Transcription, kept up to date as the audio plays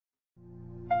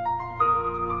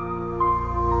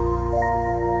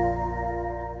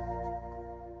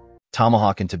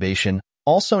Tomahawk intubation,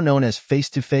 also known as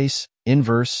face-to-face,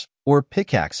 inverse, or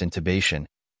pickaxe intubation,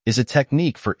 is a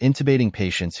technique for intubating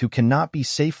patients who cannot be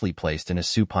safely placed in a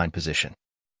supine position.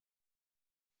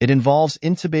 It involves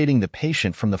intubating the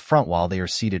patient from the front while they are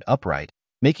seated upright,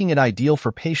 making it ideal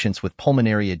for patients with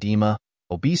pulmonary edema,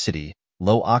 obesity,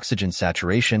 low oxygen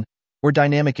saturation, or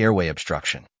dynamic airway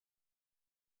obstruction.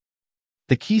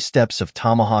 The key steps of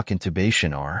Tomahawk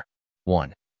intubation are: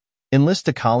 1. Enlist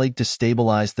a colleague to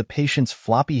stabilize the patient's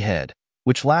floppy head,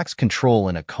 which lacks control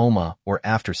in a coma or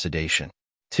after sedation.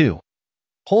 2.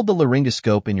 Hold the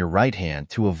laryngoscope in your right hand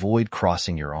to avoid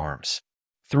crossing your arms.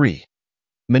 3.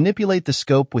 Manipulate the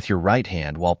scope with your right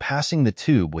hand while passing the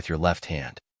tube with your left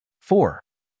hand. 4.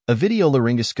 A video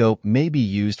laryngoscope may be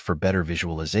used for better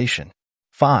visualization.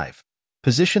 5.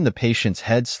 Position the patient's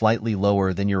head slightly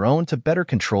lower than your own to better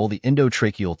control the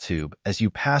endotracheal tube as you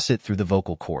pass it through the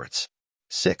vocal cords.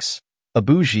 6. A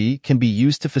bougie can be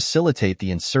used to facilitate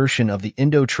the insertion of the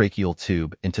endotracheal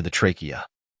tube into the trachea.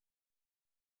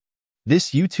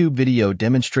 This YouTube video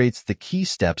demonstrates the key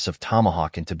steps of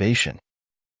Tomahawk intubation.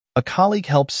 A colleague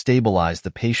helps stabilize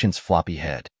the patient's floppy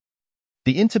head.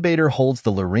 The intubator holds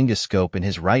the laryngoscope in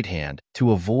his right hand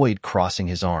to avoid crossing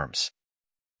his arms.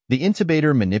 The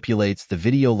intubator manipulates the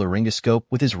video laryngoscope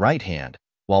with his right hand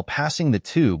while passing the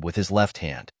tube with his left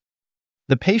hand.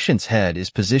 The patient's head is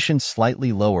positioned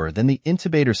slightly lower than the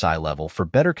intubator's eye level for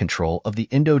better control of the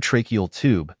endotracheal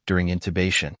tube during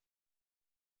intubation.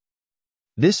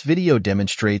 This video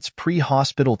demonstrates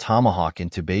pre-hospital Tomahawk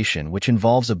intubation, which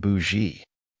involves a bougie.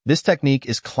 This technique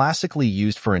is classically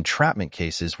used for entrapment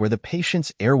cases where the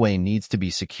patient's airway needs to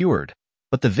be secured,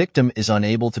 but the victim is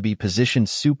unable to be positioned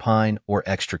supine or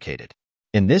extricated.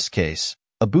 In this case,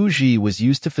 a bougie was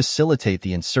used to facilitate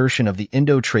the insertion of the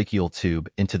endotracheal tube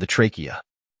into the trachea.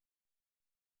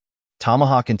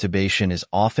 Tomahawk intubation is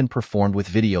often performed with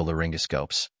video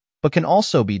laryngoscopes, but can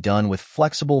also be done with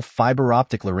flexible fiber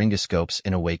optic laryngoscopes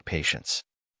in awake patients.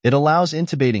 It allows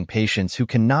intubating patients who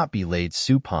cannot be laid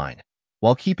supine,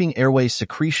 while keeping airway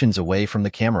secretions away from the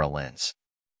camera lens.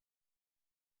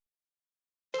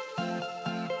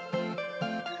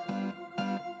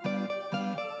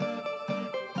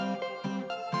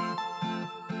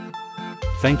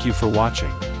 Thank you for watching.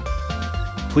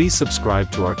 Please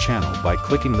subscribe to our channel by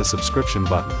clicking the subscription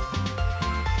button.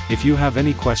 If you have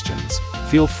any questions,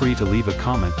 feel free to leave a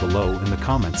comment below in the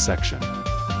comments section.